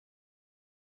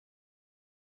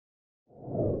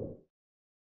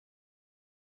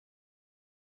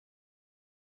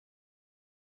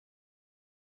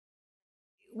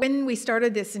when we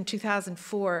started this in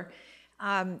 2004,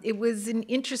 it was an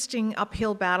interesting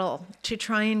uphill battle to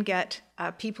try and get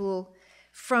people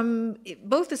from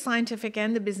both the scientific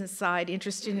and the business side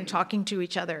interested in talking to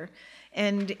each other,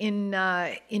 and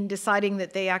in deciding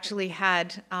that they actually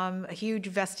had a huge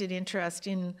vested interest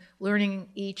in learning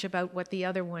each about what the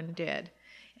other one did.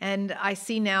 And I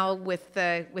see now with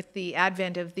the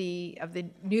advent of the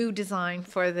new design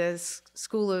for the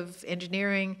School of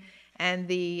Engineering and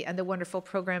the wonderful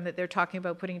program that they're talking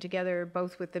about putting together,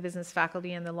 both with the business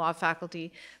faculty and the law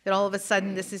faculty, that all of a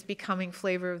sudden this is becoming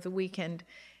flavor of the weekend.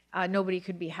 Nobody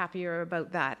could be happier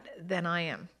about that than I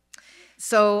am.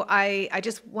 So I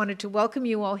just wanted to welcome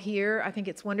you all here. I think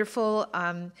it's wonderful.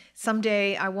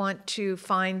 Someday I want to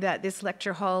find that this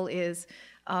lecture hall is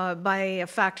by a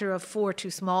factor of 4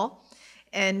 too small,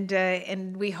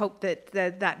 and we hope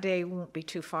that day won't be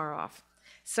too far off.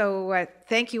 So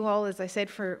thank you all, as I said,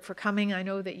 for coming. I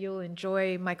know that you'll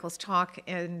enjoy Michael's talk,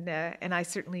 and I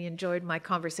certainly enjoyed my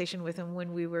conversation with him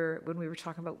when we were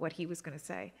talking about what he was going to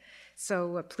say.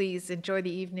 So please enjoy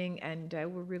the evening, and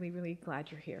we're really, really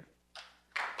glad you're here.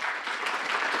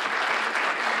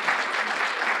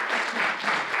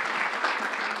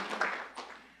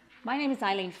 My name is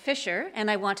Eileen Fisher,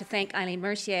 and I want to thank Eileen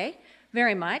Mercier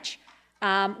very much.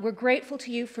 We're grateful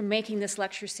to you for making this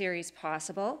lecture series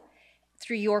possible.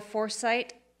 Through your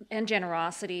foresight and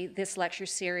generosity, this lecture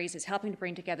series is helping to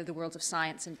bring together the worlds of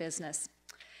science and business.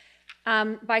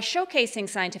 By showcasing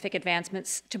scientific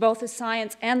advancements to both the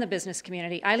science and the business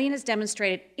community, Eileen has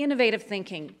demonstrated innovative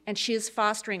thinking, and she is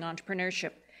fostering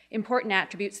entrepreneurship, important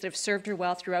attributes that have served her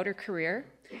well throughout her career.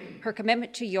 Her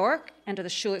commitment to York and to the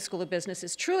Schulich School of Business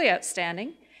is truly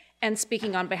outstanding, and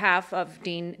speaking on behalf of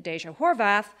Dean Deja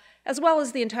Horvath, as well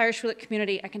as the entire Schulich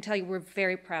community, I can tell you we're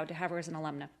very proud to have her as an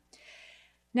alumna.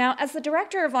 Now, as the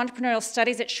Director of Entrepreneurial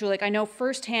Studies at Schulich, I know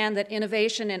firsthand that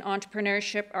innovation and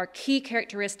entrepreneurship are key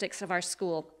characteristics of our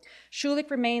school. Schulich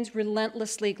remains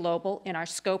relentlessly global in our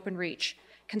scope and reach.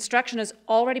 Construction has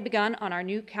already begun on our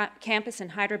new campus in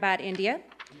Hyderabad, India,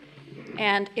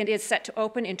 and it is set to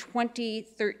open in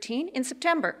 2013 in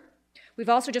September. We've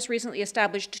also just recently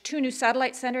established 2 new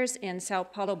satellite centers in Sao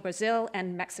Paulo, Brazil,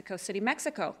 and Mexico City,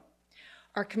 Mexico.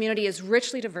 Our community is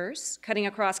richly diverse, cutting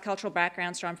across cultural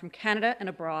backgrounds drawn from Canada and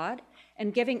abroad,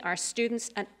 and giving our students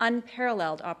an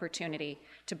unparalleled opportunity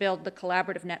to build the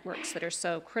collaborative networks that are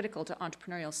so critical to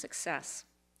entrepreneurial success.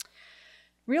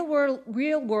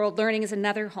 Real-world learning is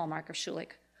another hallmark of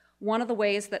Schulich. One of the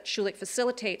ways that Schulich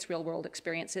facilitates real-world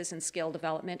experiences and skill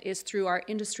development is through our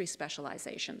industry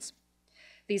specializations.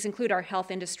 These include our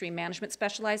health industry management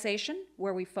specialization,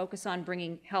 where we focus on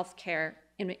bringing healthcare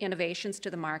innovations to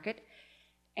the market,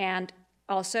 and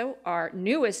also our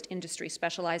newest industry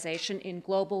specialization in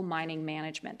global mining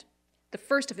management, the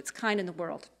first of its kind in the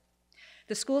world.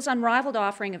 The school's unrivaled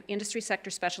offering of industry sector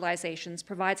specializations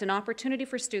provides an opportunity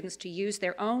for students to use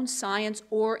their own science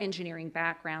or engineering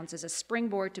backgrounds as a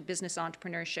springboard to business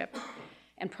entrepreneurship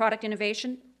and product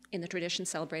innovation in the tradition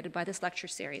celebrated by this lecture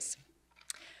series.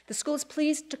 The school is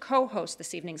pleased to co-host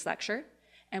this evening's lecture,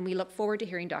 and we look forward to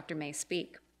hearing Dr. May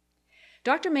speak.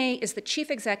 Dr. May is the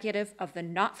Chief Executive of the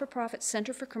not-for-profit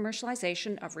Centre for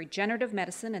Commercialization of Regenerative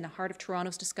Medicine in the heart of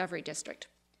Toronto's Discovery District.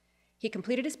 He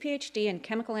completed his PhD in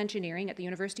chemical engineering at the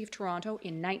University of Toronto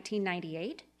in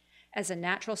 1998 as a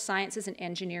Natural Sciences and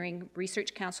Engineering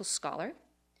Research Council Scholar.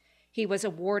 He was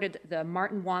awarded the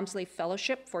Martin Walmsley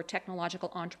Fellowship for Technological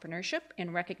Entrepreneurship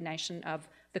in recognition of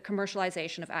the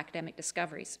commercialization of academic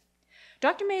discoveries.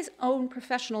 Dr. May's own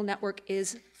professional network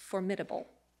is formidable.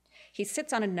 He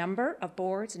sits on a number of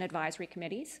boards and advisory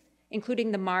committees,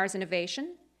 including the Mars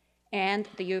Innovation and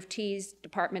the U of T's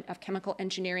Department of Chemical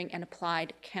Engineering and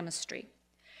Applied Chemistry.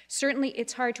 Certainly,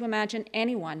 it's hard to imagine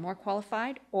anyone more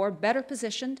qualified or better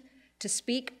positioned to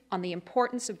speak on the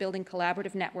importance of building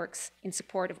collaborative networks in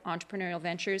support of entrepreneurial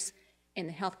ventures in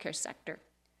the healthcare sector.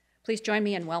 Please join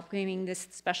me in welcoming this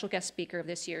special guest speaker of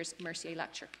this year's Mercier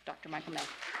Lecture, Dr. Michael May.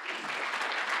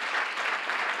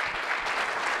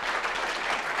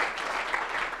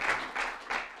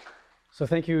 So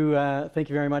thank you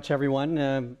very much,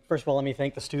 everyone. First of all, let me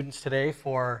thank the students today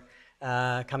for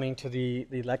coming to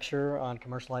the lecture on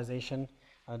commercialization.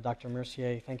 Dr.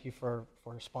 Mercier, thank you for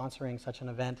sponsoring such an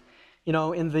event. You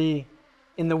know, in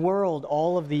the world,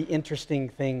 all of the interesting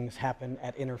things happen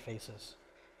at interfaces.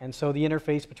 And so the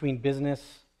interface between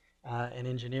business and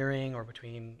engineering, or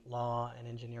between law and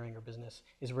engineering or business,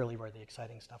 is really where the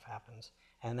exciting stuff happens.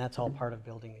 And that's all part of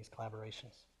building these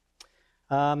collaborations.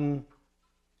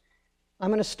 I'm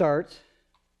going to start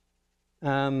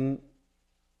by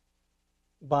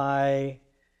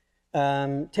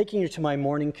taking you to my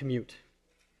morning commute.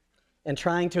 and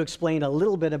trying to explain a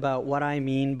little bit about what I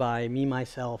mean by me,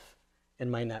 myself,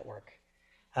 and my network.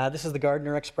 This is the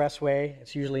Gardiner Expressway.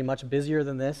 It's usually much busier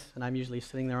than this, and I'm usually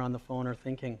sitting there on the phone or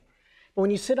thinking. But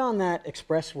when you sit on that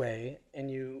expressway and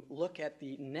you look at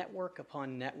the network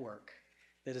upon network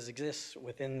that exists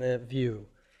within the view,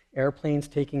 airplanes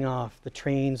taking off, the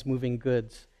trains moving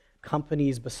goods,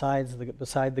 companies beside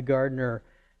the Gardiner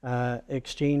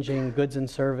exchanging goods and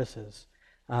services,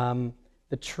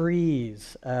 the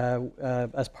trees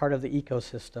as part of the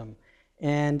ecosystem,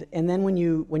 and then when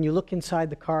you look inside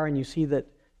the car and you see that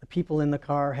the people in the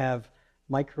car have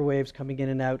microwaves coming in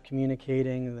and out,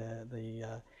 communicating,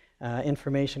 the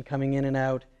information coming in and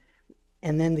out,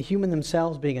 and then the human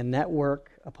themselves being a network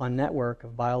upon network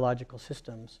of biological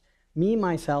systems. Me,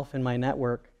 myself, and my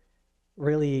network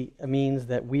really means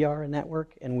that we are a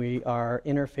network and we are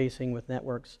interfacing with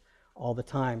networks all the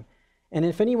time. And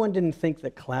if anyone didn't think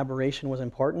that collaboration was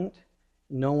important,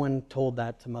 no one told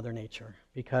that to Mother Nature,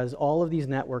 because all of these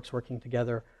networks working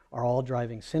together are all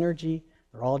driving synergy,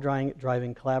 they're all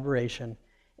driving collaboration.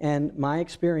 And my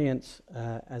experience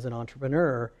as an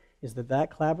entrepreneur is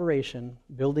that collaboration,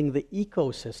 building the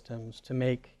ecosystems to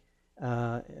make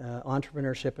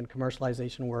entrepreneurship and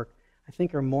commercialization work, I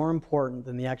think are more important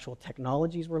than the actual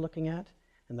technologies we're looking at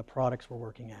and the products we're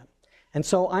working at. And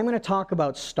so I'm going to talk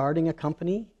about starting a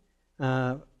company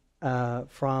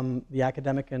from the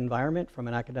academic environment, from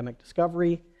an academic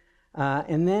discovery,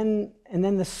 and then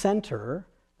the center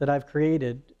that I've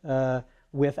created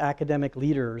with academic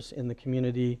leaders in the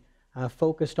community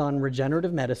focused on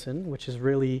regenerative medicine, which is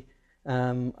really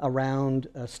around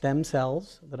stem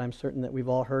cells that I'm certain that we've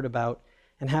all heard about,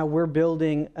 and how we're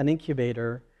building an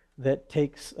incubator that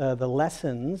takes the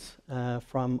lessons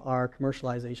from our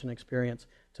commercialization experience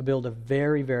to build a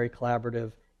very, very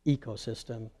collaborative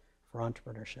ecosystem for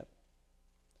entrepreneurship.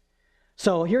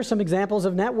 So here's some examples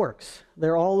of networks.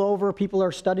 They're all over. People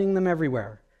are studying them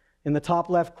everywhere. In the top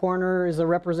left corner is a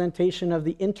representation of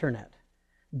the internet.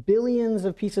 Billions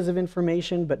of pieces of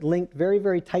information, but linked very,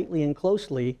 very tightly and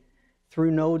closely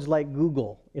through nodes like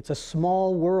Google. It's a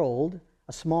small world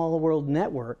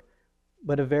network,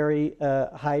 but a very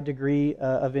high degree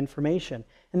of information.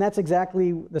 And that's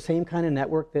exactly the same kind of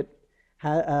network that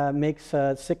makes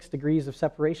 6 degrees of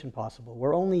separation possible.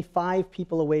 We're only 5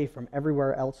 people away from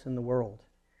everywhere else in the world.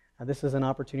 This is an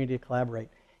opportunity to collaborate.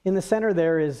 In the center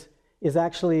there is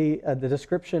actually the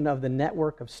description of the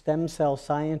network of stem cell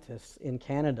scientists in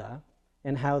Canada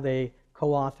and how they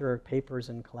co-author papers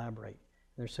and collaborate.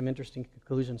 There's some interesting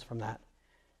conclusions from that.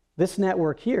 This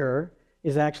network here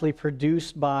is actually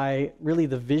produced by really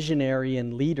the visionary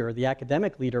and leader, the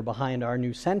academic leader behind our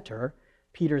new center,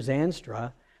 Peter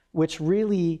Zandstra, which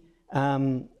really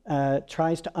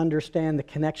tries to understand the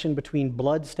connection between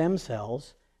blood stem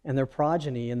cells and their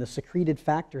progeny and the secreted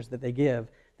factors that they give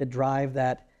that drive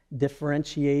that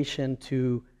differentiation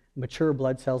to mature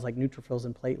blood cells like neutrophils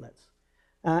and platelets.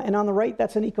 And on the right,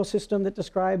 that's an ecosystem that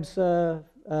describes some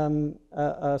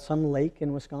lake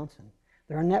in Wisconsin.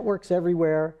 There are networks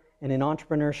everywhere, and in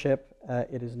entrepreneurship,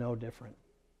 it is no different.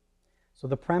 So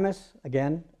the premise,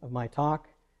 again, of my talk,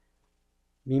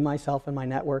 me, myself, and my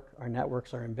network, our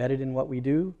networks are embedded in what we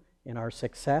do, in our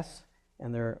success,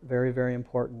 and they're very, very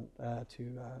important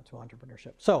to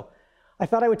entrepreneurship. So I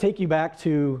thought I would take you back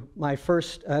to my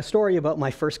first story about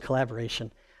my first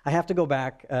collaboration. I have to go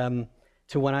back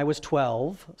to when I was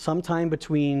 12, sometime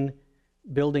between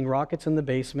building rockets in the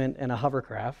basement and a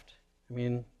hovercraft. I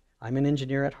mean, I'm an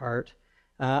engineer at heart.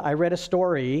 I read a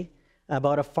story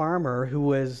about a farmer who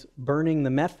was burning the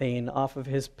methane off of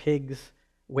his pig's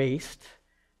waste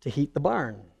to heat the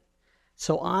barn.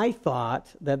 So I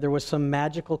thought that there was some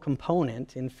magical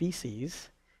component in feces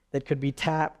that could be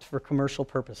tapped for commercial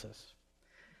purposes.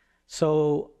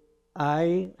 So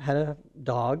I had a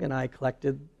dog, and I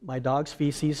collected my dog's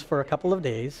feces for a couple of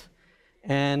days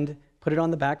and put it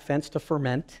on the back fence to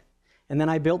ferment. And then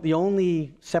I built the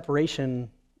only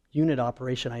separation unit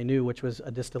operation I knew, which was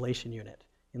a distillation unit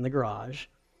in the garage.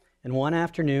 And one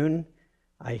afternoon,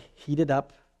 I heated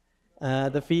up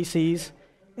the feces,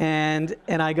 and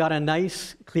I got a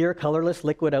nice, clear, colorless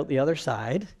liquid out the other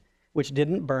side, which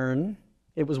didn't burn.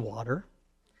 It was water.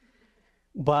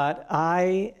 But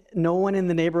no one in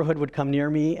the neighborhood would come near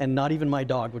me, and not even my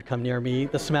dog would come near me.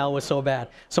 The smell was so bad.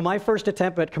 So my first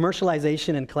attempt at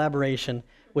commercialization and collaboration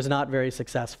was not very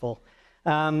successful.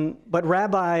 But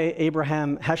Rabbi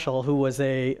Abraham Heschel, who was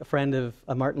a friend of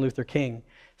Martin Luther King,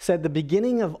 said the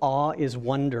beginning of awe is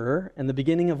wonder, and the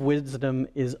beginning of wisdom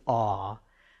is awe.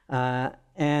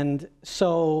 And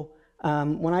so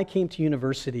when I came to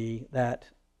university, that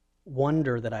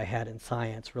wonder that I had in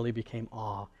science really became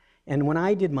awe. And when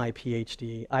I did my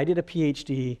PhD, I did a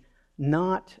PhD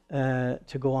not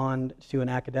to go on to an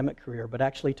academic career, but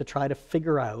actually to try to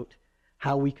figure out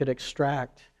how we could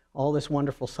extract all this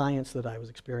wonderful science that I was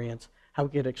experiencing, how we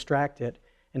could extract it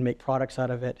and make products out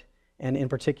of it, and in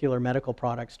particular medical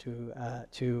products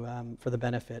for the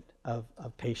benefit of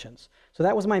patients. So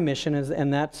that was my mission,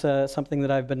 and that's something that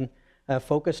I've been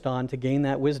focused on to gain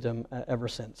that wisdom ever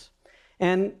since.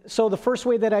 And so the first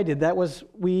way that I did that was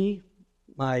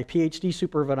my PhD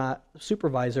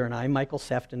supervisor and I, Michael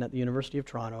Sefton at the University of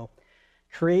Toronto,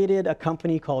 created a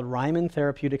company called Ryman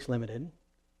Therapeutics Limited,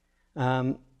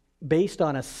 based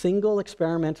on a single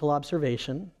experimental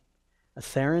observation, a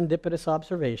serendipitous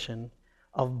observation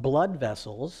of blood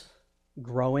vessels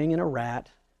growing in a rat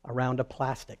around a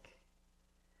plastic.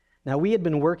 Now, we had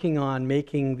been working on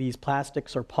making these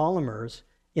plastics or polymers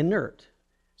inert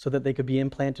so that they could be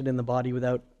implanted in the body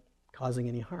without causing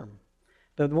any harm.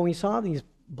 But when we saw these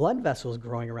blood vessels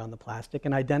growing around the plastic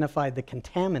and identified the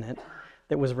contaminant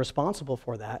that was responsible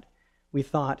for that, we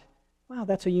thought, wow,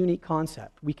 that's a unique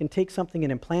concept. We can take something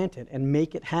and implant it and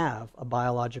make it have a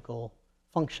biological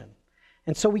function.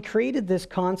 And so we created this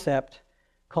concept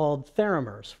called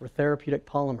theramers, for therapeutic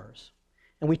polymers.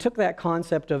 And we took that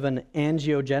concept of an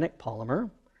angiogenic polymer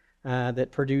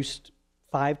that produced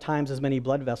 5 times as many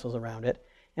blood vessels around it,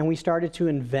 and we started to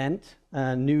invent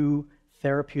new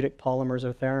therapeutic polymers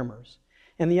or theramers.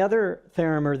 And the other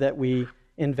theramer that we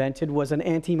invented was an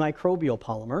antimicrobial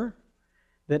polymer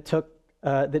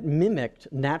that mimicked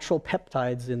natural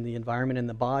peptides in the environment in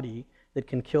the body that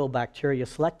can kill bacteria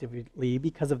selectively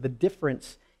because of the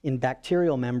difference in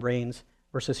bacterial membranes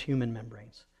versus human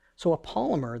membranes. So a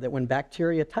polymer that when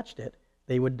bacteria touched it,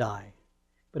 they would die,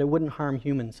 but it wouldn't harm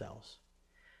human cells.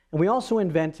 And we also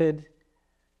invented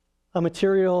a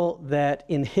material that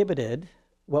inhibited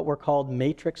what were called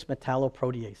matrix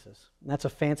metalloproteases. And that's a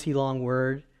fancy long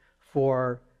word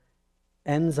for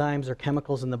enzymes or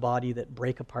chemicals in the body that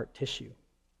break apart tissue.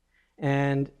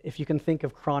 And if you can think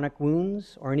of chronic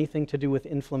wounds or anything to do with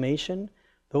inflammation,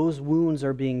 those wounds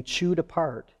are being chewed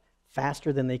apart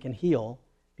faster than they can heal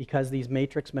because these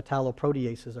matrix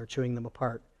metalloproteases are chewing them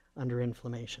apart under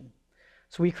inflammation.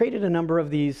 So we created a number of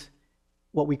these,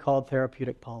 what we called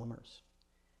therapeutic polymers.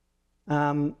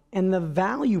 And the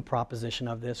value proposition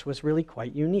of this was really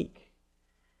quite unique.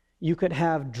 You could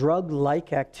have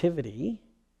drug-like activity,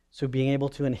 so being able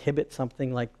to inhibit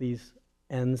something like these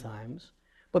enzymes,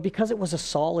 but because it was a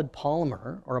solid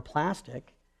polymer or a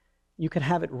plastic, you could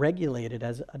have it regulated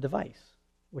as a device,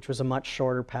 which was a much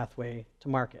shorter pathway to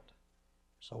market,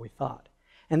 so we thought.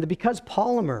 And because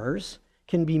polymers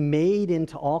can be made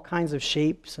into all kinds of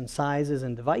shapes and sizes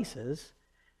and devices,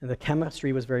 and the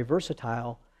chemistry was very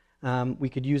versatile, we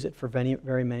could use it for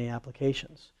very many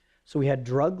applications. So we had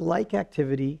drug-like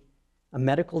activity, a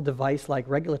medical device-like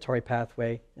regulatory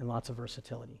pathway, and lots of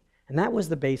versatility. And that was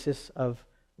the basis of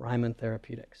Ryman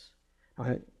Therapeutics. Now,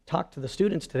 I talked to the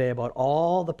students today about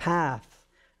all the path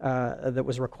that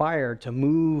was required to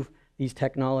move these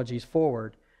technologies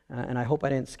forward, and I hope I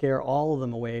didn't scare all of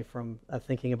them away from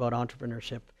thinking about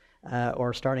entrepreneurship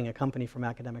or starting a company from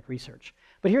academic research.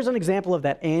 But here's an example of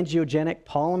that angiogenic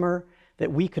polymer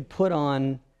that we could put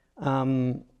on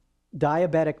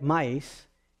diabetic mice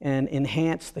and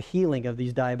enhance the healing of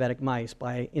these diabetic mice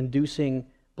by inducing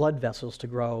blood vessels to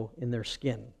grow in their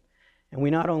skin. And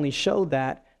we not only showed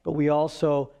that, but we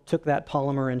also took that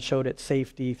polymer and showed its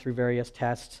safety through various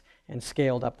tests and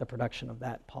scaled up the production of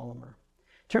that polymer.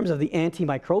 In terms of the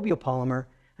antimicrobial polymer,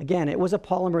 again, it was a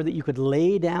polymer that you could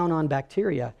lay down on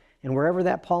bacteria, and wherever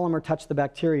that polymer touched the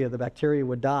bacteria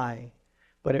would die,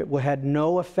 but it had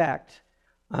no effect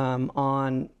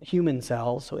on human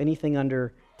cells, so anything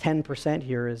under 10%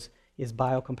 here is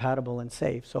biocompatible and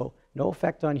safe. So no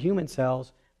effect on human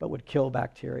cells, but would kill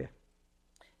bacteria.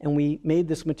 And we made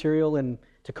this material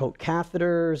to coat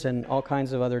catheters and all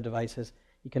kinds of other devices.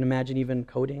 You can imagine even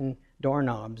coating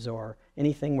doorknobs or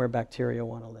anything where bacteria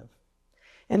want to live.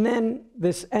 And then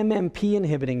this MMP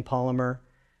inhibiting polymer,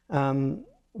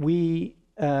 we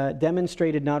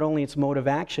demonstrated not only its mode of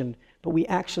action, but we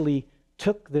actually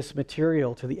took this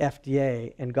material to the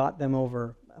FDA and got them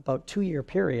over about 2-year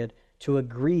period to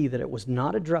agree that it was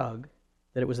not a drug,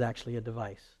 that it was actually a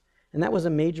device. And that was a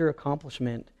major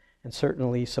accomplishment and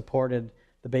certainly supported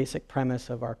the basic premise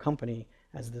of our company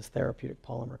as this therapeutic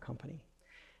polymer company.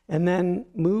 And then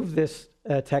moved this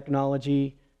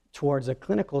technology towards a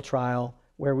clinical trial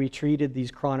where we treated these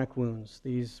chronic wounds,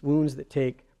 these wounds that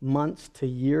take months to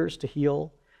years to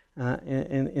heal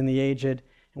in the aged.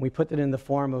 And we put it in the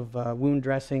form of wound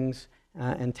dressings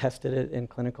and tested it in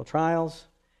clinical trials.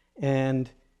 And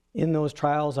In those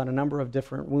trials on a number of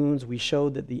different wounds, we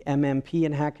showed that the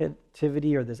MMP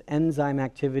activity, or this enzyme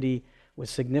activity, was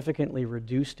significantly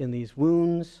reduced in these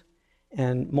wounds,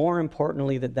 and more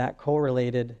importantly, that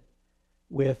correlated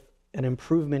with an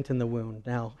improvement in the wound.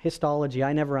 Now, histology,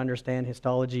 I never understand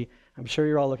histology. I'm sure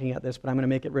you're all looking at this, but I'm going to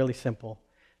make it really simple.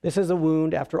 This is a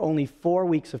wound. After only 4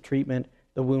 weeks of treatment,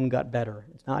 the wound got better.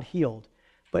 It's not healed.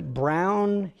 But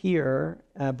brown here,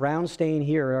 brown stain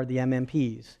here are the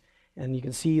MMPs. And you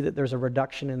can see that there's a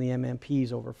reduction in the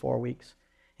MMPs over 4 weeks.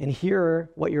 And here,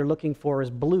 what you're looking for is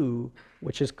blue,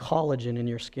 which is collagen in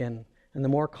your skin. And the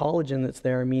more collagen that's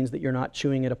there means that you're not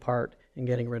chewing it apart and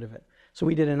getting rid of it. So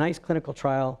we did a nice clinical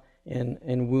trial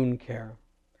in wound care.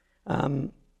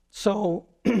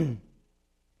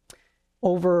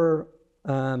 Over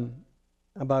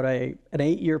about an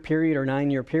 8-year period or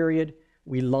 9-year period,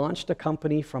 we launched a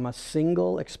company from a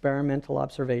single experimental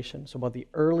observation, so about the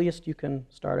earliest you can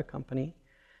start a company.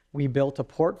 We built a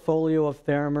portfolio of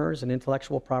theramers and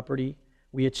intellectual property.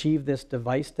 We achieved this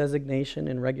device designation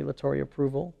and regulatory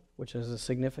approval, which is a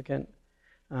significant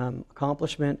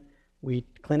accomplishment. We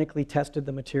clinically tested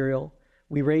the material.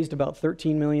 We raised about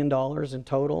 $13 million in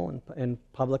total in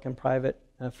public and private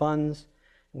funds.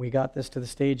 We got this to the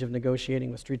stage of negotiating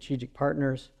with strategic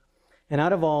partners. And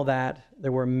out of all that,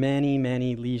 there were many,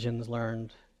 many lesions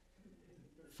learned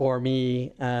for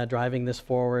me driving this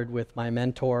forward with my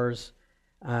mentors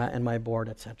and my board,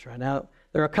 etc. Now,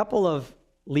 there are a couple of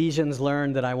lesions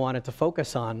learned that I wanted to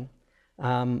focus on.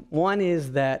 One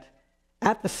is that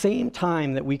at the same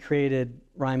time that we created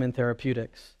Ryman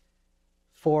Therapeutics,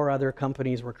 4 other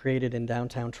companies were created in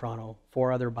downtown Toronto.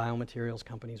 4 other biomaterials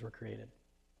companies were created.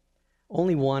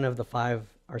 Only 1 of the 5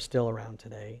 are still around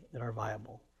today that are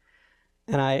viable.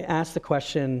 And I asked the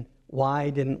question, why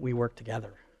didn't we work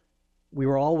together? We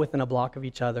were all within a block of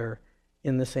each other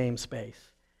in the same space.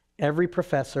 Every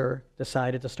professor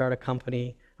decided to start a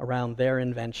company around their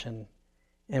invention,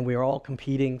 and we were all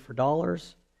competing for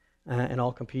dollars and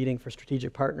all competing for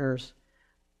strategic partners.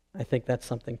 I think that's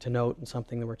something to note and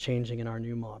something that we're changing in our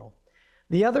new model.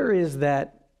 The other is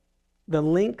that the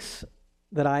links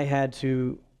that I had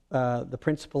to the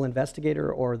principal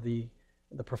investigator or the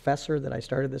professor that I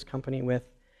started this company with,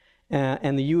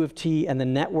 and the U of T and the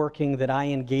networking that I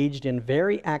engaged in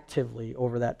very actively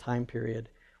over that time period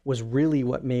was really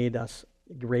what made us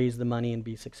raise the money and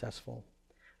be successful.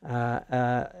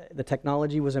 The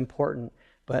technology was important,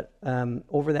 but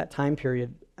over that time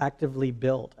period, actively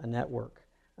built a network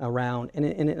around,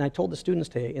 and I told the students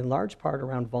today, in large part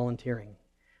around volunteering.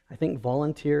 I think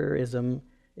volunteerism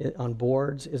on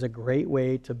boards is a great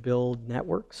way to build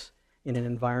networks in an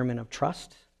environment of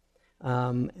trust,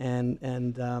 and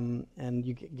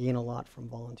you gain a lot from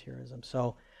volunteerism.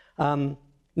 So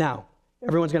now,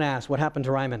 everyone's going to ask, what happened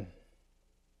to Ryman?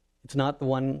 It's not the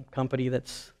one company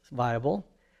that's viable.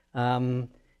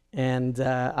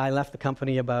 I left the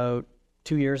company about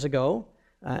 2 years ago,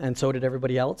 and so did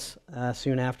everybody else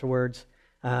soon afterwards.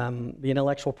 The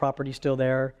intellectual property's still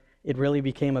there. It really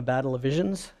became a battle of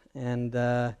visions, and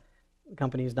the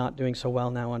company is not doing so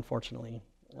well now, unfortunately.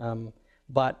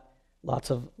 But lots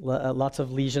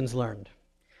of lesions learned.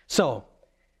 So,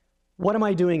 what am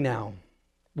I doing now?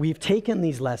 We've taken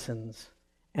these lessons,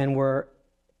 and we're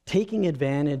taking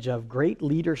advantage of great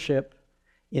leadership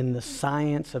in the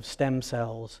science of stem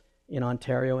cells in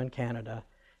Ontario and Canada,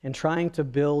 and trying to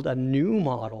build a new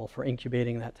model for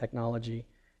incubating that technology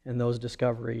and those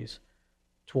discoveries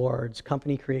towards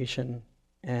company creation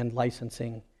and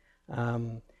licensing.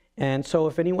 And so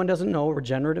if anyone doesn't know,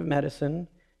 regenerative medicine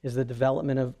is the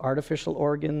development of artificial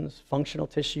organs, functional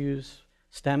tissues,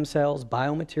 stem cells,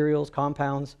 biomaterials,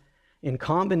 compounds, in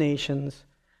combinations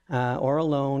or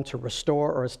alone to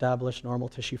restore or establish normal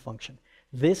tissue function.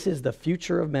 This is the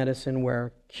future of medicine,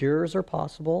 where cures are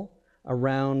possible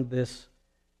around this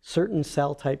certain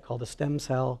cell type called a stem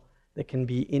cell that can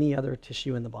be any other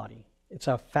tissue in the body. It's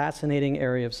a fascinating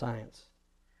area of science.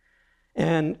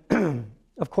 And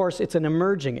of course, it's an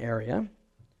emerging area.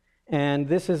 And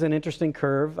this is an interesting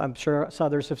curve. I'm sure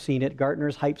others have seen it,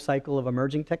 Gartner's hype cycle of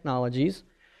emerging technologies,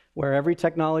 where every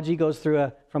technology goes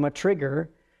through from a trigger,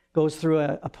 goes through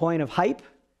a point of hype,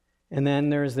 and then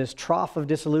there's this trough of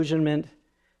disillusionment,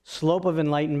 slope of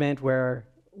enlightenment, where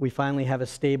we finally have a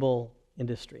stable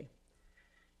industry.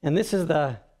 And this is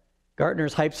the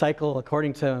Gartner's hype cycle,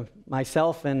 according to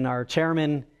myself and our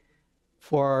chairman,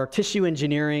 for tissue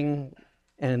engineering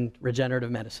and regenerative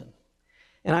medicine.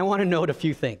 And I want to note a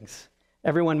few things.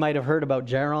 Everyone might have heard about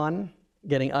Geron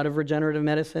getting out of regenerative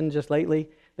medicine just lately.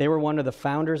 They were one of the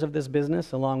founders of this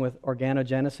business, along with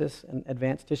Organogenesis and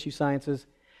Advanced Tissue Sciences.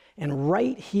 And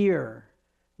right here,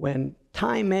 when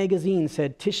Time magazine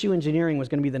said tissue engineering was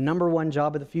going to be the #1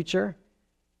 job of the future,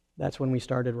 that's when we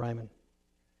started Ryman,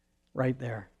 right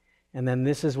there. And then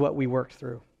this is what we worked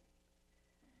through.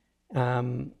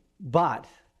 But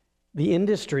the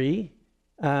industry,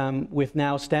 with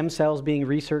now stem cells being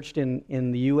researched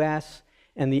in the US,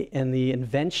 and the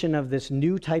invention of this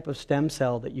new type of stem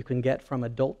cell that you can get from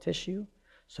adult tissue.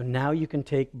 So now you can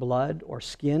take blood or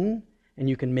skin and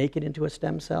you can make it into a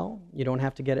stem cell. You don't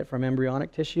have to get it from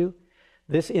embryonic tissue.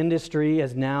 This industry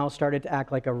has now started to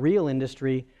act like a real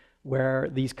industry where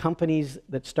these companies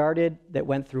that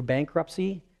went through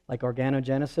bankruptcy, like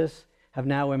Organogenesis, have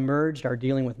now emerged, are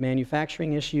dealing with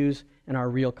manufacturing issues, and are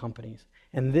real companies.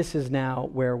 And this is now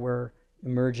where we're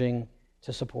emerging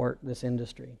to support this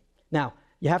industry. Now,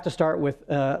 you have to start with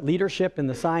leadership in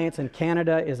the science, and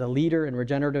Canada is a leader in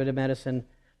regenerative medicine,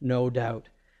 no doubt.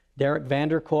 Derek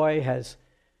Vanderkoy has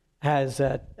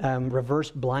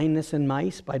reversed blindness in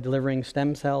mice by delivering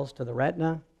stem cells to the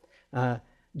retina.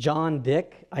 John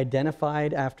Dick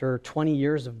identified after 20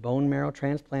 years of bone marrow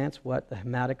transplants what the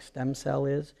hematic stem cell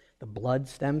is, the blood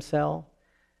stem cell.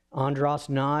 Andras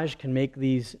Naj can make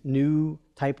these new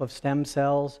type of stem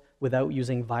cells without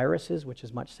using viruses, which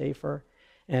is much safer.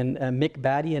 And Mick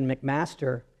Batty and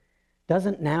McMaster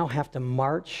doesn't now have to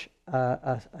march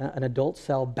an adult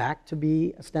cell back to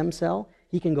be a stem cell.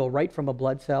 He can go right from a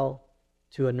blood cell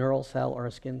to a neural cell or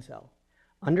a skin cell.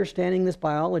 Understanding this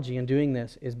biology and doing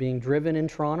this is being driven in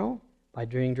Toronto, by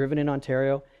being driven in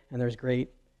Ontario, and there's great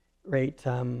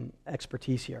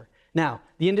expertise here. Now,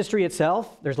 the industry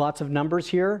itself, there's lots of numbers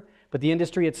here, but the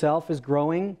industry itself is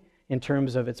growing in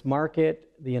terms of its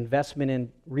market, the investment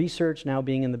in research now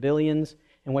being in the billions.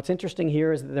 And what's interesting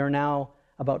here is that there are now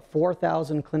about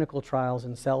 4,000 clinical trials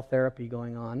in cell therapy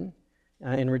going on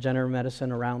in regenerative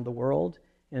medicine around the world,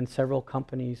 and several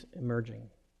companies emerging.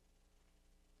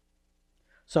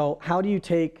 So how do you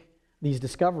take these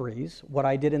discoveries, what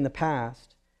I did in the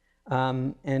past,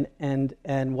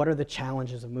 and what are the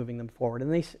challenges of moving them forward?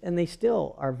 And they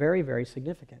still are very, very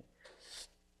significant.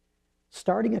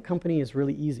 Starting a company is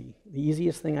really easy. The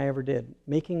easiest thing I ever did.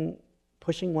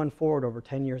 Pushing one forward over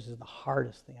 10 years is the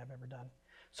hardest thing I've ever done.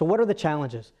 So what are the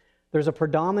challenges? There's a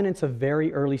predominance of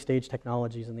very early stage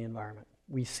technologies in the environment.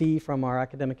 We see from our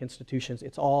academic institutions,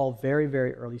 it's all very,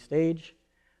 very early stage.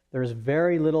 There's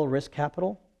very little risk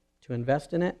capital to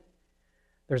invest in it.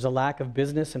 There's a lack of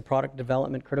business and product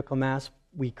development critical mass.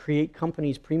 We create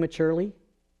companies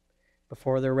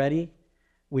before they're ready.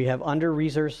 We have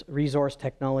under-resourced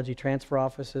technology transfer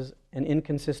offices and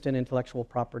inconsistent intellectual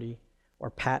property or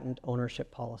patent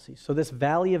ownership policies. So this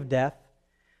valley of death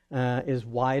is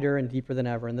wider and deeper than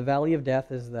ever. And the valley of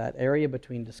death is that area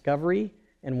between discovery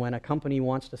and when a company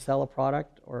wants to sell a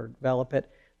product or develop it.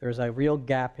 There's a real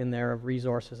gap in there of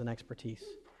resources and expertise.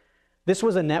 This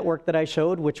was a network that I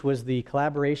showed, which was the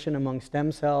collaboration among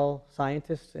stem cell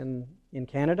scientists in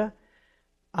Canada.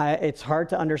 It's hard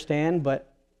to understand,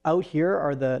 but out here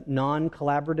are the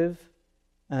non-collaborative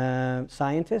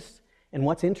scientists. And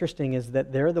what's interesting is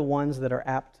that they're the ones that are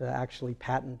apt to actually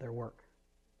patent their work.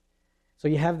 So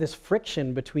you have this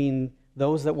friction between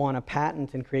those that want to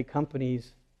patent and create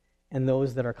companies and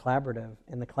those that are collaborative.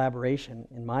 And the collaboration,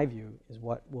 in my view, is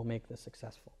what will make this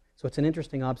successful. So it's an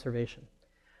interesting observation.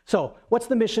 So what's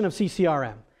the mission of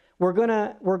CCRM?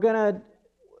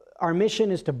 Our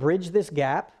mission is to bridge this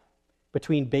gap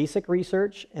between basic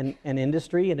research and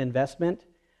industry and investment,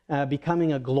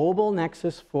 becoming a global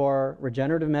nexus for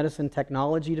regenerative medicine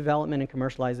technology development and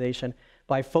commercialization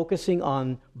by focusing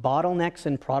on bottlenecks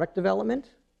in product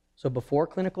development, so before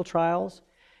clinical trials,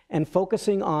 and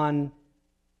focusing on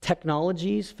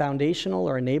technologies, foundational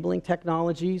or enabling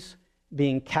technologies,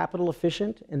 being capital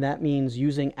efficient, and that means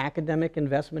using academic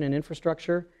investment in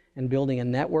infrastructure and building a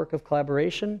network of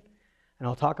collaboration, and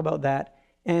I'll talk about that,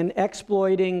 and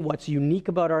exploiting what's unique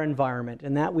about our environment,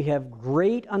 and that we have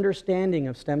great understanding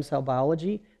of stem cell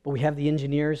biology, but we have the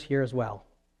engineers here as well.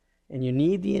 And you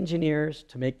need the engineers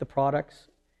to make the products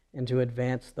and to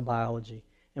advance the biology.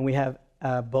 And we have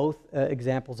both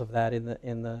examples of that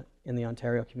in the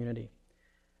Ontario community.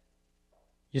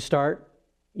 You start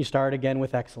again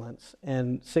with excellence,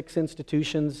 and 6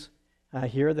 institutions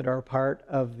here that are a part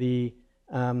of the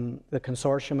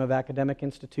consortium of academic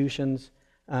institutions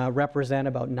represent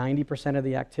about 90% of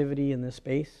the activity in this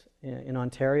space in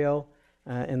Ontario,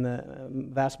 in the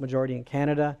vast majority in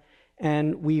Canada.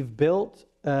 And we've built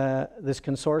this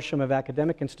consortium of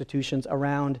academic institutions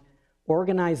around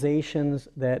organizations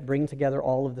that bring together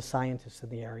all of the scientists in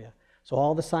the area. So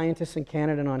all the scientists in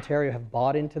Canada and Ontario have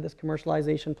bought into this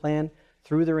commercialization plan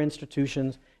through their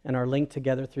institutions and are linked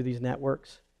together through these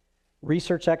networks.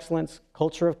 research excellence,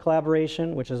 culture of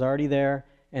collaboration, which is already there,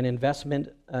 and investment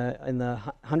in the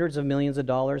hundreds of millions of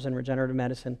dollars in regenerative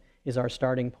medicine is our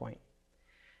starting point.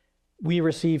 We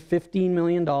received $15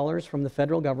 million from the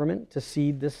federal government to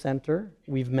seed this center.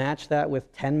 We've matched that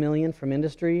with $10 million from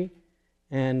industry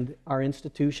and our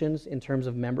institutions in terms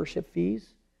of membership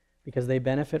fees, because they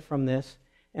benefit from this.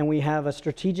 And we have a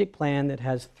strategic plan that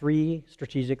has 3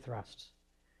 strategic thrusts.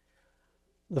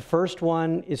 The first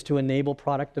one is to enable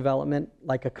product development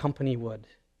like a company would.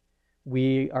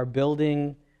 We are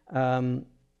building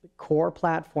core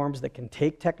platforms that can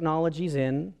take technologies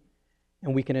in,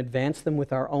 and we can advance them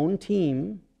with our own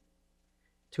team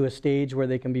to a stage where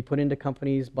they can be put into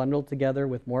companies, bundled together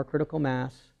with more critical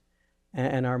mass,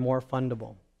 and are more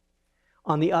fundable.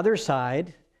 On the other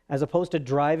side, as opposed to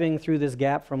driving through this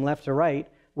gap from left to right,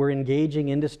 we're engaging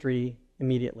industry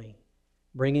immediately,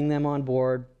 bringing them on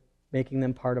board, making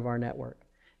them part of our network.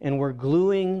 And we're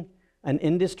gluing an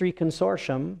industry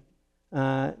consortium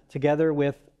together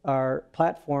with our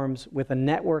platforms with a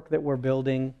network that we're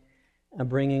building,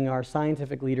 bringing our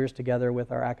scientific leaders together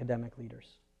with our academic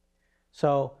leaders.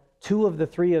 So 2 of the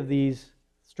 3 of these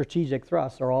strategic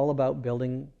thrusts are all about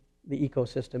building the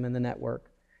ecosystem and the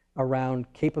network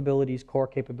around capabilities, core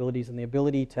capabilities, and the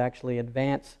ability to actually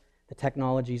advance the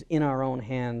technologies in our own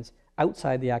hands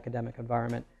outside the academic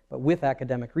environment, but with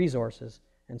academic resources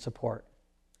and support.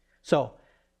 So,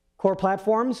 core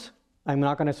platforms, I'm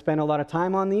not going to spend a lot of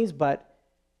time on these, but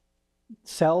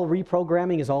cell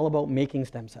reprogramming is all about making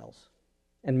stem cells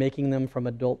and making them from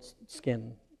adult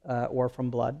skin or from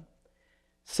blood.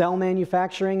 Cell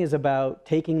manufacturing is about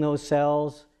taking those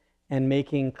cells and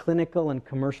making clinical and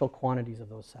commercial quantities of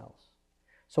those cells.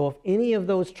 So if any of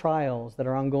those trials that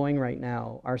are ongoing right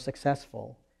now are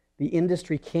successful, the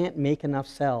industry can't make enough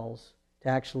cells to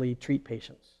actually treat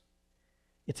patients.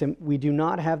 We do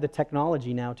not have the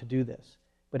technology now to do this,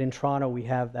 but in Toronto we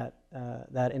have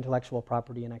that intellectual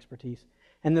property and expertise.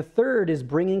 And the third is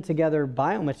bringing together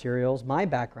biomaterials, my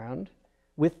background,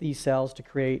 with these cells to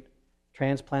create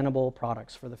transplantable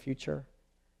products for the future,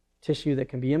 tissue that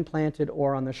can be implanted,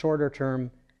 or on the shorter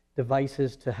term,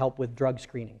 devices to help with drug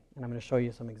screening. And I'm going to show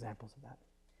you some examples of that.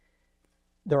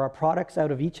 There are products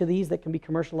out of each of these that can be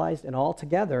commercialized, and all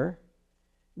together,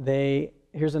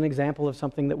 here's an example of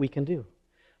something that we can do.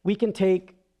 We can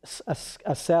take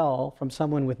a cell from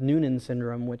someone with Noonan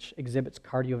syndrome, which exhibits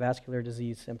cardiovascular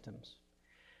disease symptoms.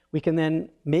 We can then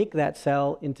make that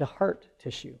cell into heart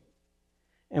tissue.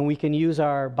 And we can use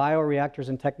our bioreactors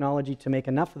and technology to make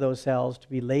enough of those cells to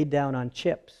be laid down on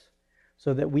chips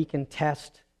so that we can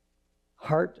test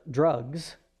heart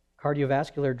drugs,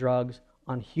 cardiovascular drugs,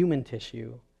 on human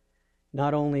tissue,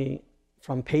 not only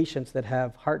from patients that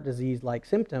have heart disease-like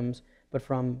symptoms, but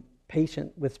from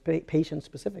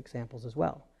patient-specific samples as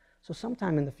well. So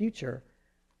sometime in the future,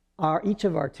 each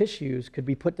of our tissues could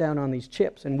be put down on these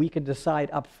chips, and we could decide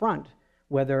up front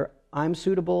whether I'm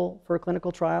suitable for a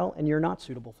clinical trial and you're not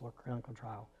suitable for a clinical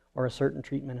trial, or a certain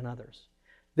treatment in others.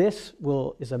 This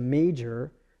is a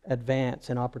major advance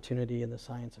and opportunity in the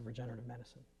science of regenerative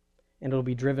medicine. And it'll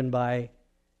be driven by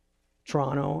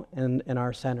Toronto and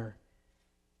our center.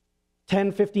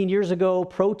 10, 15 years ago,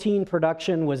 protein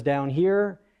production was down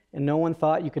here, and no one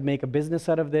thought you could make a business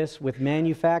out of this. With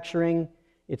manufacturing,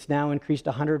 it's now increased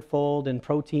 100-fold, and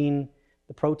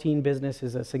the protein business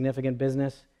is a significant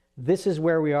business. This is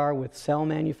where we are with cell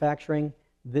manufacturing.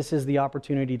 This is the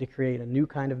opportunity to create a new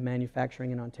kind of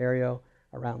manufacturing in Ontario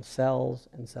around cells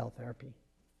and cell therapy.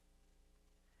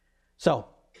 So,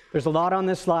 there's a lot on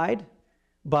this slide,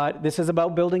 but this is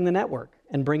about building the network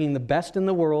and bringing the best in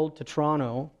the world to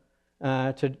Toronto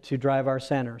to drive our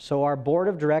center. So our board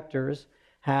of directors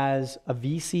has a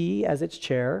VC as its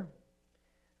chair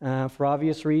for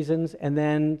obvious reasons, and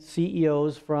then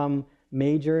CEOs from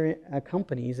major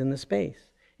companies in the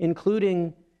space,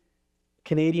 including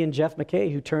Canadian Jeff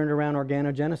McKay, who turned around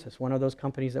Organogenesis, one of those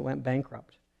companies that went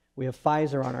bankrupt. We have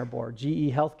Pfizer on our board,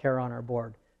 GE Healthcare on our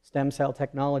board, Stem Cell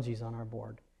Technologies on our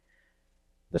board.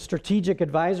 The Strategic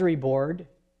Advisory Board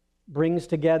brings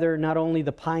together not only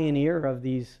the pioneer of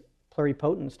these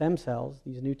pluripotent stem cells,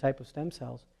 these new type of stem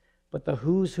cells, but the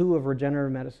who's who of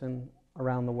regenerative medicine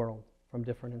around the world from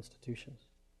different institutions.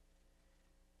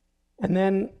 And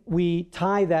then we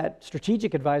tie that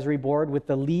Strategic Advisory Board with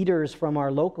the leaders from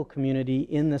our local community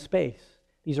in the space.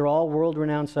 These are all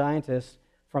world-renowned scientists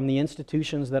from the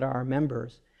institutions that are our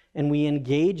members, and we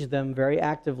engage them very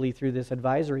actively through this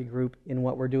advisory group in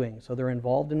what we're doing. So they're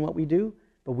involved in what we do,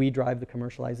 but we drive the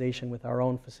commercialization with our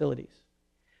own facilities.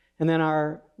 And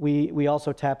then we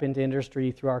also tap into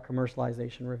industry through our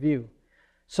commercialization review.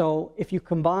 So if you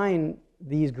combine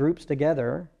these groups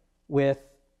together with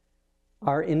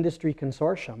our industry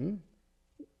consortium,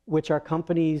 which are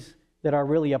companies that are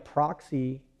really a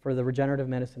proxy for the regenerative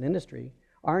medicine industry,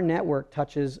 our network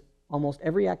touches almost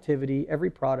every activity, every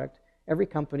product, every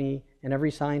company, and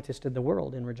every scientist in the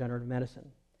world in regenerative medicine.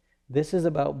 This is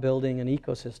about building an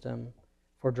ecosystem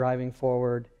for driving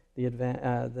forward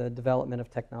the development of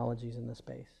technologies in this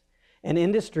space. And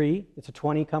industry, it's a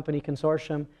 20-company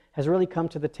consortium, has really come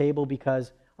to the table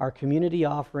because our community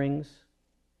offerings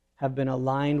have been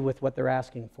aligned with what they're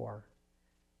asking for.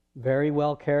 Very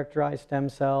well characterized stem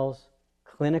cells,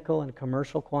 clinical and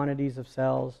commercial quantities of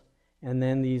cells, and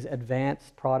then these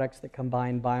advanced products that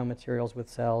combine biomaterials with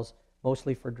cells,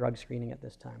 mostly for drug screening at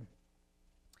this time.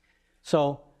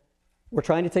 So we're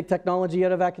trying to take technology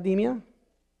out of academia.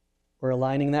 We're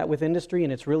aligning that with industry,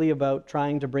 and it's really about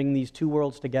trying to bring these two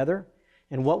worlds together.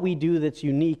 And what we do that's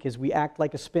unique is we act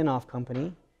like a spin-off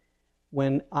company.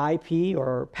 When IP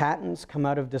or patents come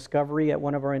out of discovery at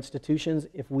one of our institutions,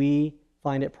 if we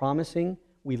find it promising,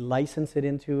 we license it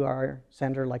into our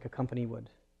center like a company would.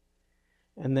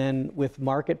 And then with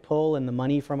market pull and the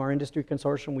money from our industry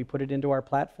consortium, we put it into our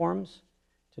platforms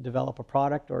to develop a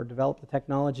product or develop the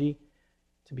technology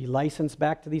to be licensed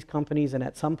back to these companies. And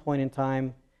at some point in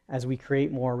time, as we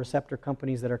create more receptor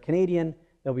companies that are Canadian,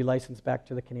 they'll be licensed back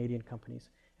to the Canadian companies.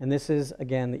 And this is,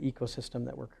 again, the ecosystem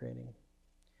that we're creating.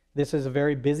 This is a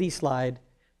very busy slide,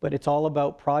 but it's all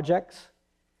about projects.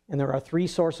 And there are 3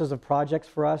 sources of projects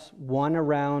for us. One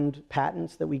around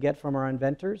patents that we get from our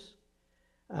inventors,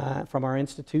 from our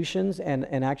institutions, and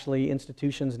actually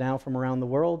institutions now from around the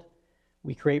world.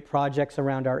 We create projects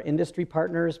around our industry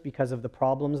partners because of the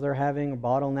problems they're having, or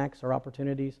bottlenecks or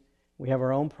opportunities. We have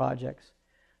our own projects.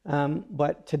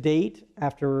 But to date,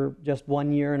 after just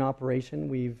 1 year in operation,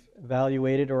 we've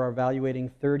evaluated or are evaluating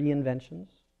 30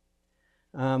 inventions.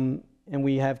 And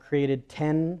we have created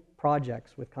 10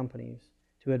 projects with companies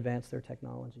to advance their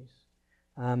technologies.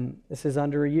 This is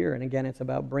under a year, and again, it's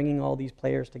about bringing all these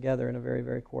players together in a very,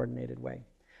 very coordinated way.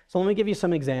 So let me give you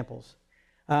some examples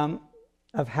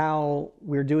of how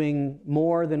we're doing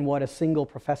more than what a single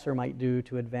professor might do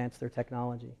to advance their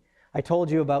technology. I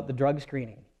told you about the drug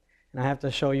screening, and I have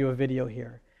to show you a video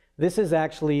here. This is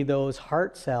actually those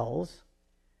heart cells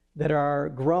that are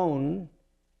grown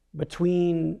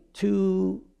between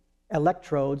 2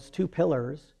 electrodes, 2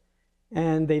 pillars,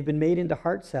 and they've been made into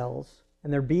heart cells,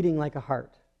 and they're beating like a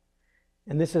heart.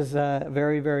 And this is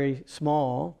very, very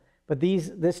small, but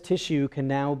this tissue can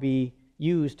now be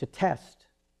used to test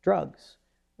drugs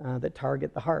that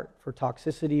target the heart for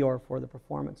toxicity or for the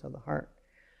performance of the heart.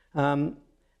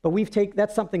 But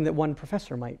that's something that one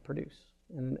professor might produce.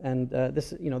 And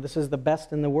this is the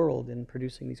best in the world in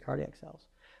producing these cardiac cells.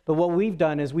 But what we've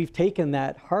done is we've taken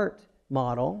that heart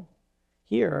model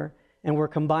here, and we're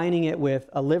combining it with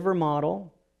a liver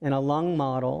model and a lung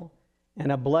model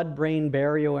and a blood-brain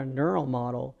barrier and neural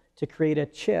model to create a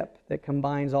chip that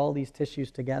combines all these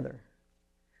tissues together,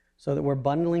 so that we're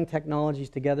bundling technologies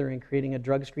together and creating a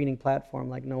drug screening platform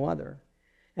like no other.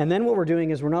 And then what we're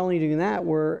doing is we're not only doing that,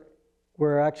 we're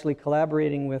actually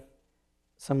collaborating with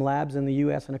some labs in the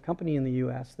US and a company in the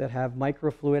US that have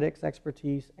microfluidics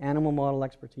expertise, animal model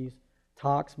expertise,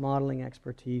 tox modeling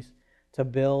expertise to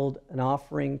build an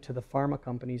offering to the pharma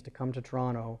companies to come to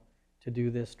Toronto to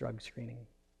do this drug screening.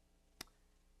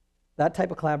 That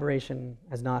type of collaboration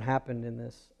has not happened in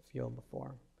this field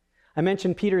before. I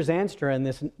mentioned Peter Zanstra and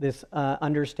this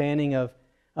understanding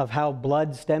of how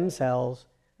blood stem cells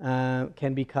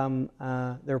can become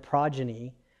their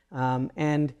progeny.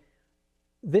 And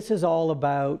this is all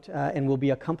about, and will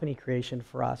be a company creation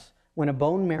for us, when a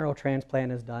bone marrow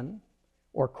transplant is done,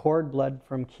 or cord blood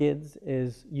from kids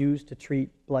is used to treat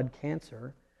blood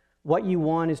cancer, what you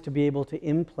want is to be able to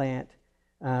implant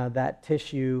that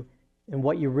tissue, and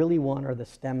what you really want are the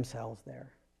stem cells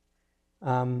there.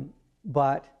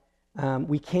 But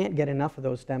we can't get enough of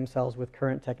those stem cells with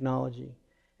current technology.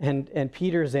 And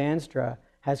Peter Zanstra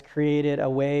has created a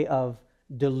way of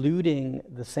diluting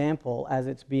the sample as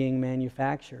it's being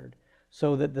manufactured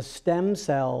so that the stem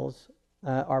cells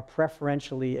are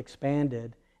preferentially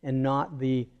expanded and not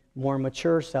the more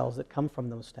mature cells that come from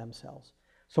those stem cells.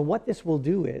 So what this will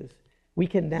do is we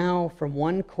can now, from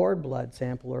one cord blood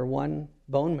sample or one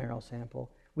bone marrow sample,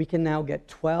 we can now get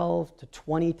 12 to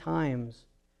 20 times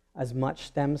as much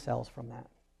stem cells from that.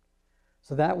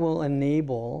 So that will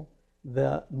enable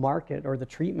the market or the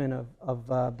treatment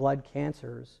of blood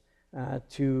cancers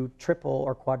to triple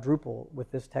or quadruple with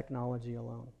this technology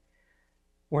alone.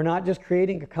 We're not just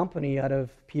creating a company out of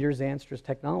Peter Zanstra's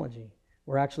technology.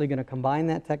 We're actually going to combine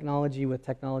that technology with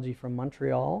technology from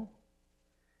Montreal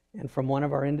and from one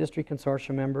of our industry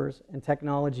consortium members, and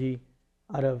technology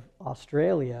out of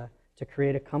Australia to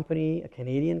create a company, a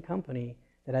Canadian company,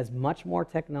 that has much more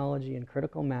technology and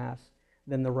critical mass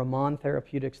than the Ramon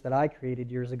Therapeutics that I created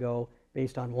years ago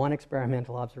based on one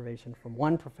experimental observation from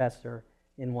one professor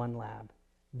in one lab.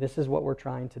 This is what we're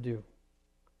trying to do.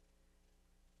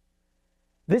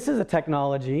 This is a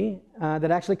technology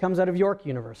that actually comes out of York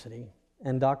University.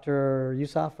 And Dr.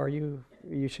 Yusuf,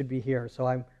 you should be here, so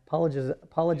I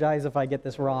apologize if I get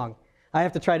this wrong. I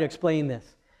have to try to explain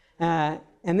this.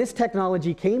 And this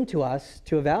technology came to us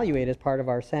to evaluate as part of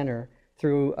our center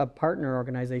through a partner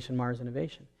organization, Mars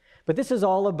Innovation. But this is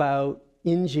all about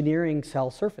engineering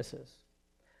cell surfaces.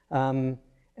 And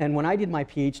when I did my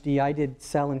PhD, I did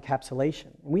cell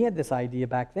encapsulation. And we had this idea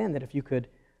back then that if you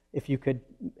could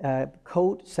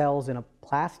coat cells in a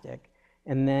plastic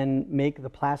and then make the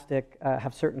plastic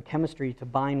have certain chemistry to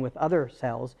bind with other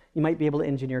cells, you might be able to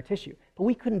engineer tissue. But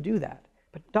we couldn't do that.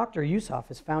 But Dr. Yusuf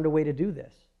has found a way to do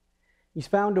this. He's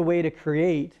found a way to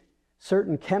create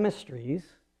certain chemistries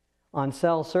on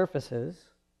cell surfaces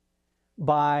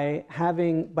by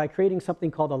creating something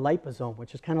called a liposome,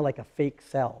 which is kind of like a fake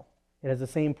cell. It has the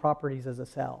same properties as a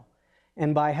cell.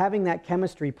 And by having that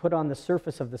chemistry put on the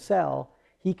surface of the cell,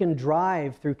 he can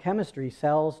drive through chemistry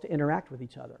cells to interact with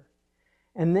each other.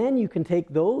 And then you can take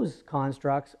those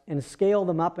constructs and scale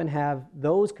them up and have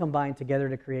those combined together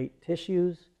to create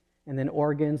tissues and then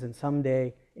organs and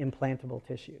someday implantable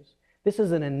tissues. This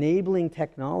is an enabling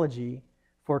technology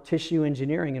for tissue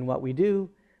engineering in what we do,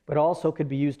 but also could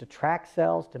be used to track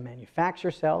cells, to manufacture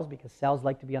cells, because cells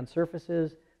like to be on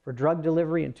surfaces, for drug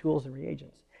delivery and tools and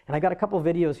reagents. And I got a couple of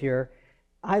videos here.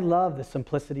 I love the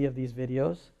simplicity of these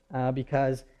videos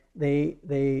because they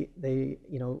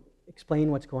explain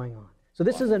what's going on. So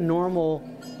this is a normal,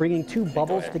 bringing two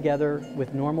bubbles together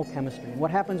with normal chemistry. And what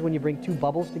happens when you bring two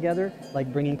bubbles together,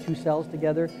 like bringing two cells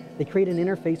together? They create an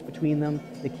interface between them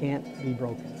that can't be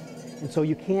broken. And so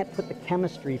you can't put the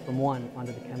chemistry from one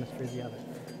onto the chemistry of the other.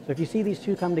 So if you see these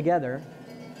two come together,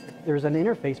 there's an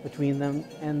interface between them,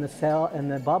 and the cell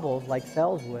and the bubbles, like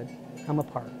cells would, come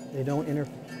apart. They don't interface.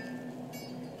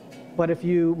 But if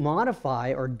you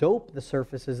modify or dope the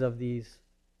surfaces of these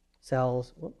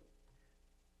cells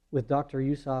with Dr.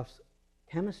 Yusuf's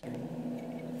chemistry.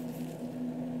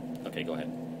 Okay, go ahead.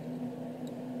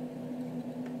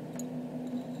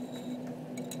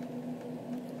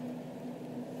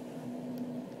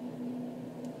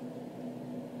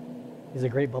 He's a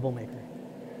great bubble maker.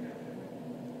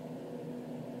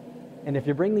 And if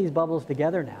you bring these bubbles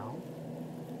together now,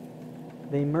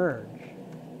 they merge.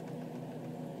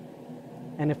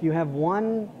 And if you have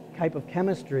one type of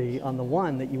chemistry on the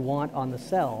one that you want on the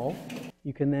cell,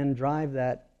 you can then drive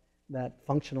that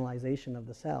functionalization of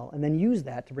the cell and then use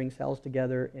that to bring cells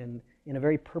together in a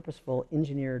very purposeful,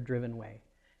 engineer-driven way.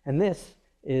 And this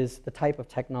is the type of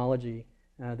technology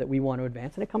that we want to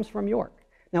advance, and it comes from York.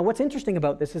 Now, what's interesting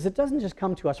about this is it doesn't just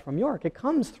come to us from York. It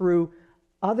comes through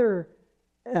other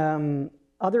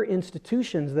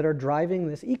institutions that are driving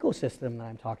this ecosystem that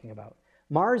I'm talking about.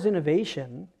 Mars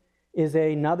Innovation is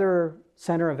another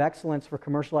center of excellence for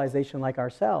commercialization like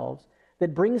ourselves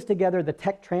that brings together the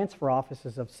tech transfer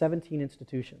offices of 17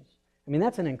 institutions. I mean,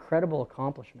 that's an incredible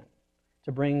accomplishment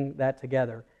to bring that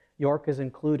together. York is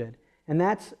included. And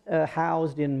that's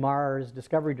housed in Mars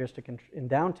Discovery District in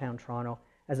downtown Toronto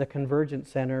as a convergent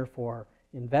center for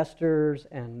investors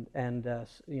and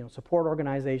support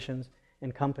organizations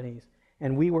and companies.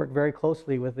 And we work very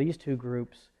closely with these two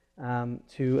groups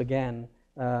to, again,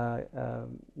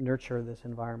 nurture this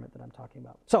environment that I'm talking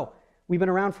about. So, we've been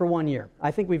around for 1 year.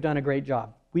 I think we've done a great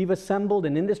job. We've assembled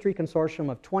an industry consortium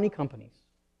of 20 companies.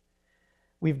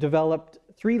 We've developed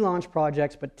 3 launch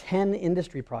projects, but 10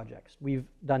 industry projects. We've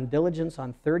done diligence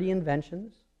on 30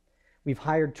 inventions. We've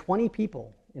hired 20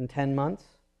 people in 10 months,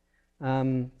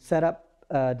 set up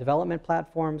development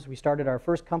platforms. We started our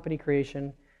first company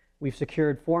creation. We've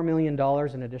secured $4 million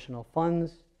in additional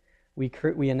funds.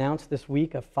 We announced this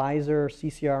week a Pfizer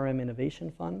CCRM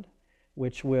Innovation Fund,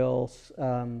 which will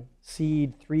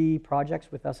seed 3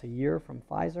 projects with us a year from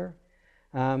Pfizer.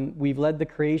 We've led the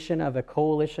creation of a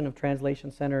coalition of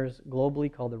translation centers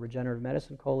globally called the Regenerative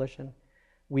Medicine Coalition.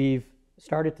 We've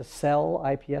started to sell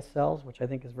iPS cells, which I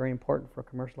think is very important for a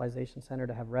commercialization center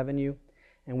to have revenue.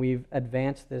 And we've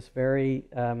advanced this very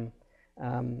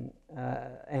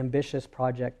ambitious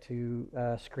project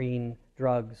to screen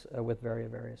drugs with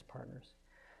various partners.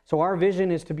 So our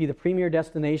vision is to be the premier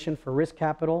destination for risk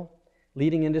capital,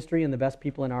 leading industry, and the best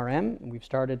people in RM. And we've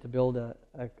started to build a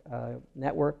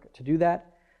network to do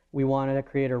that. We wanted to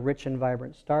create a rich and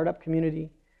vibrant startup community.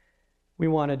 We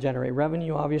want to generate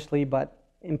revenue, obviously, but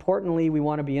importantly, we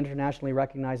want to be internationally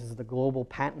recognized as the global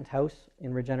patent house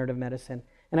in regenerative medicine.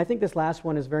 And I think this last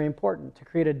one is very important, to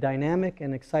create a dynamic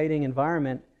and exciting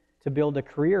environment to build a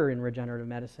career in regenerative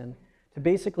medicine, to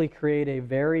basically create a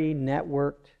very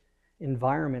networked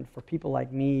environment for people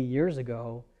like me years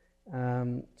ago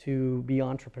to be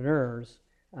entrepreneurs,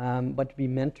 but to be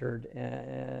mentored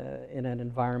in an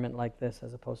environment like this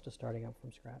as opposed to starting up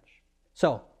from scratch.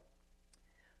 So,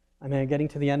 I'm getting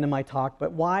to the end of my talk,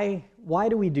 but why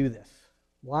do we do this?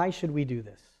 Why should we do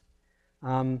this?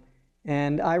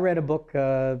 And I read a book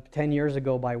 10 years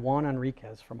ago by Juan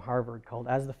Enriquez from Harvard called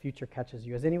As the Future Catches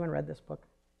You. Has anyone read this book?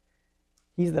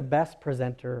 He's the best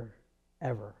presenter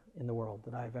ever in the world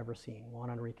that I've ever seen, Juan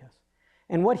Enriquez.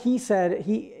 And what he said,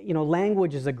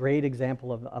 language is a great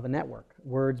example of a network.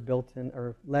 Words built in,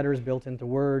 or letters built into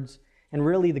words. And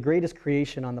really the greatest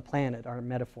creation on the planet are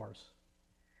metaphors.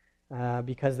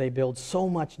 Because they build so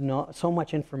much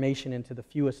information into the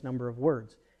fewest number of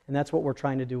words. And that's what we're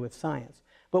trying to do with science.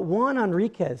 But Juan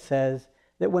Enriquez says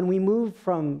that when we moved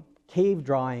from cave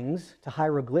drawings to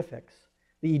hieroglyphics,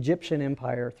 the Egyptian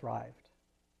empire thrived.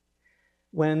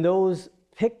 When those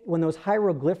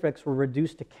hieroglyphics were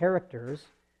reduced to characters,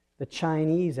 the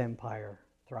Chinese empire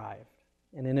thrived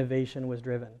and innovation was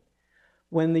driven.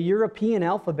 When the European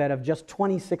alphabet of just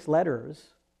 26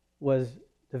 letters was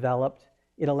developed,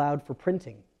 it allowed for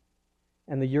printing,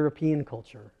 and the European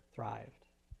culture thrived.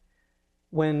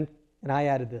 And I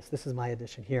added this is my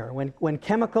addition here. When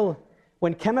chemical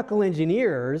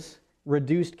engineers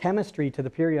reduced chemistry to the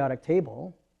periodic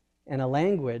table and a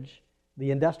language, the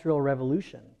Industrial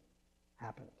Revolution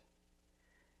happened.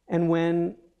 And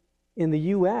when in the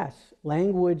US,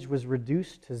 language was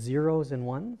reduced to zeros and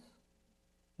ones,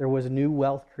 there was new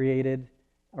wealth created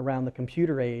around the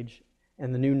computer age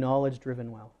and the new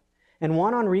knowledge-driven wealth. And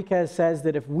Juan Enriquez says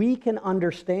that if we can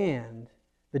understand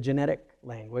the genetic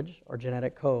language or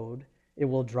genetic code, it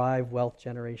will drive wealth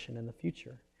generation in the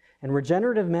future. And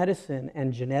regenerative medicine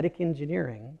and genetic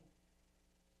engineering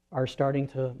are starting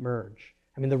to merge.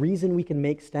 I mean, the reason we can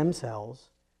make stem cells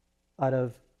out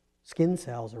of skin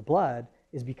cells or blood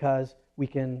is because we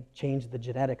can change the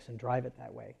genetics and drive it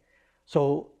that way.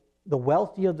 So the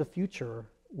wealthy of the future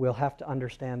will have to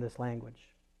understand this language.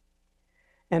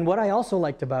 And what I also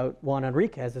liked about Juan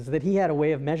Enriquez is that he had a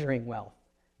way of measuring wealth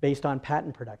based on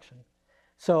patent production.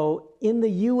 So in the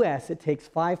US, it takes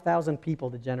 5,000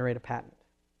 people to generate a patent.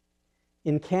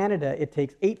 In Canada, it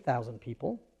takes 8,000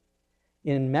 people.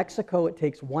 In Mexico, it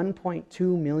takes 1.2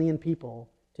 million people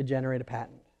to generate a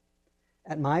patent.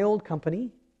 At my old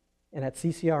company, and at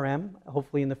CCRM,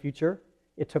 hopefully in the future,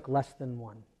 it took less than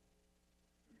one.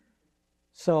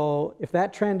 So if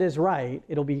that trend is right,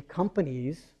 it'll be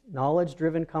companies,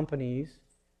 knowledge-driven companies,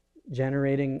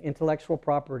 generating intellectual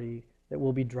property that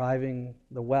will be driving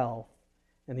the wealth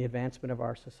and the advancement of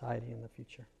our society in the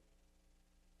future.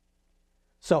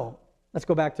 So let's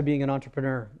go back to being an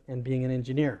entrepreneur and being an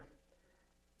engineer.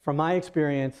 From my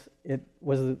experience, it's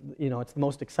the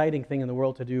most exciting thing in the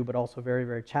world to do, but also very,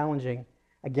 very challenging,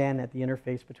 again, at the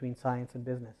interface between science and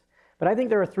business. But I think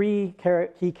there are three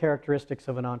key characteristics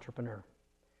of an entrepreneur.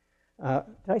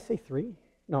 Did I say three?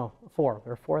 No, four.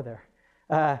 There are four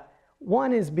there.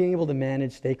 One is being able to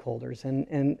manage stakeholders.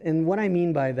 And what I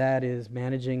mean by that is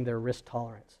managing their risk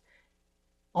tolerance.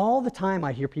 All the time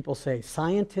I hear people say,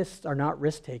 scientists are not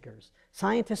risk takers.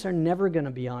 Scientists are never going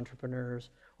to be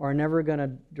entrepreneurs or are never going to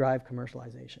drive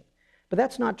commercialization. But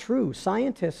that's not true.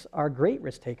 Scientists are great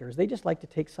risk takers. They just like to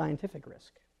take scientific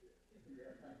risk.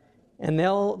 And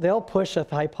they'll push a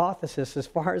hypothesis as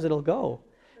far as it'll go.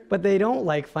 But they don't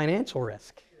like financial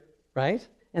risk, right?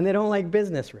 And they don't like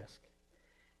business risk.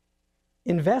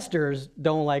 Investors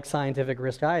don't like scientific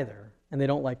risk either, and they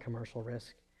don't like commercial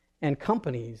risk. And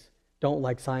companies don't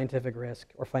like scientific risk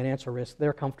or financial risk.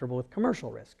 They're comfortable with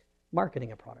commercial risk,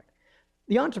 marketing a product.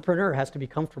 The entrepreneur has to be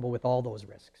comfortable with all those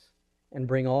risks and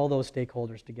bring all those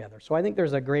stakeholders together. So I think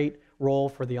there's a great role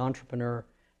for the entrepreneur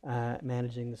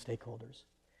managing the stakeholders.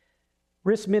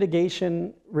 Risk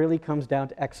mitigation really comes down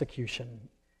to execution.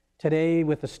 Today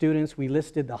with the students, we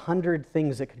listed the 100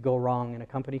 things that could go wrong in a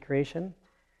company creation.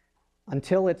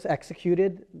 Until it's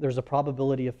executed, there's a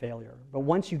probability of failure. But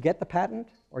once you get the patent,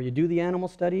 or you do the animal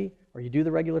study, or you do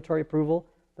the regulatory approval,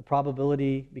 the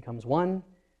probability becomes 1,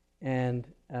 and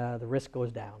the risk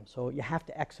goes down. So you have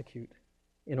to execute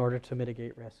in order to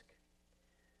mitigate risk.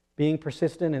 Being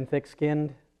persistent and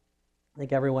thick-skinned, I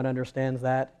think everyone understands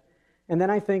that. And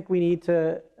then I think we need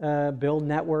to build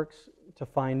networks to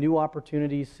find new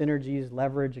opportunities, synergies,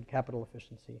 leverage, and capital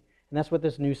efficiency. And that's what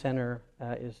this new center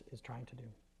is trying to do.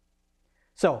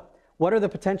 So, what are the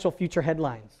potential future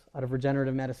headlines out of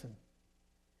regenerative medicine?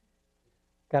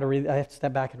 Got to read. I have to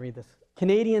step back and read this.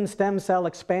 Canadian stem cell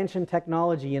expansion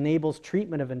technology enables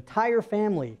treatment of entire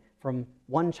family from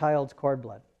one child's cord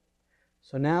blood.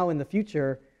 So now in the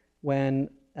future, when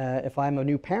if I'm a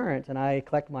new parent and I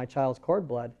collect my child's cord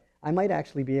blood, I might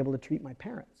actually be able to treat my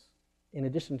parents in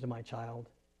addition to my child.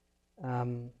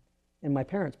 And my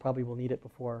parents probably will need it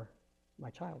before my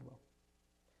child will.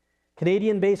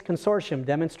 Canadian-based consortium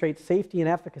demonstrates safety and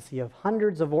efficacy of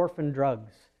hundreds of orphan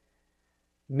drugs,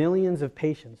 millions of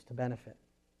patients to benefit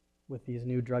with these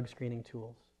new drug screening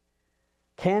tools.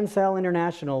 CanCell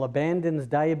International abandons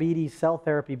diabetes cell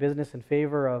therapy business in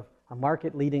favor of a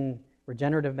market-leading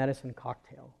regenerative medicine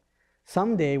cocktail.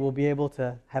 Someday we'll be able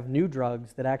to have new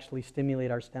drugs that actually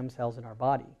stimulate our stem cells in our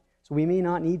body. So we may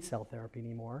not need cell therapy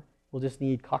anymore. We'll just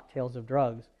need cocktails of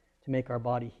drugs to make our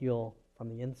body heal from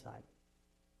the inside.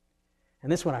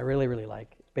 And this one I really, really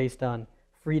like. It's based on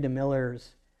Frida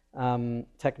Miller's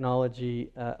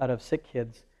technology out of sick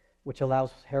kids, which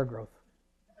allows hair growth.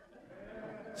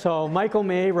 So Michael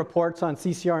May reports on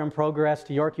CCRM progress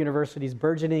to York University's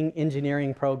burgeoning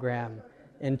engineering program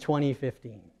in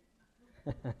 2015.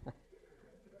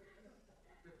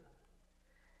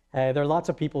 There are lots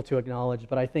of people to acknowledge,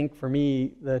 but I think for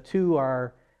me, the two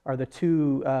are the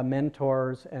two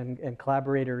mentors and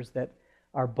collaborators that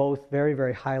are both very,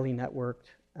 very highly networked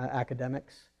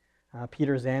academics.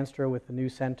 Peter Zanstra with the New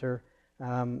Center,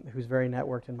 who's very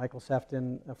networked, and Michael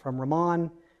Sefton from Ramon,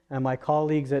 and my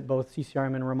colleagues at both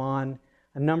CCRM and Ramon,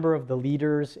 a number of the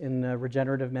leaders in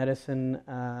regenerative medicine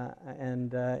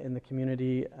and in the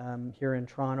community here in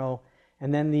Toronto,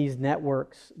 and then these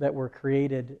networks that were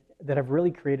created that have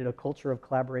really created a culture of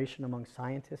collaboration among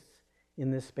scientists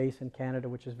in this space in Canada,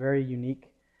 which is very unique.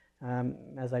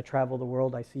 As I travel the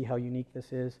world, I see how unique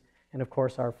this is, and of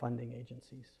course our funding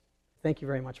agencies. Thank you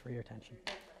very much for your attention.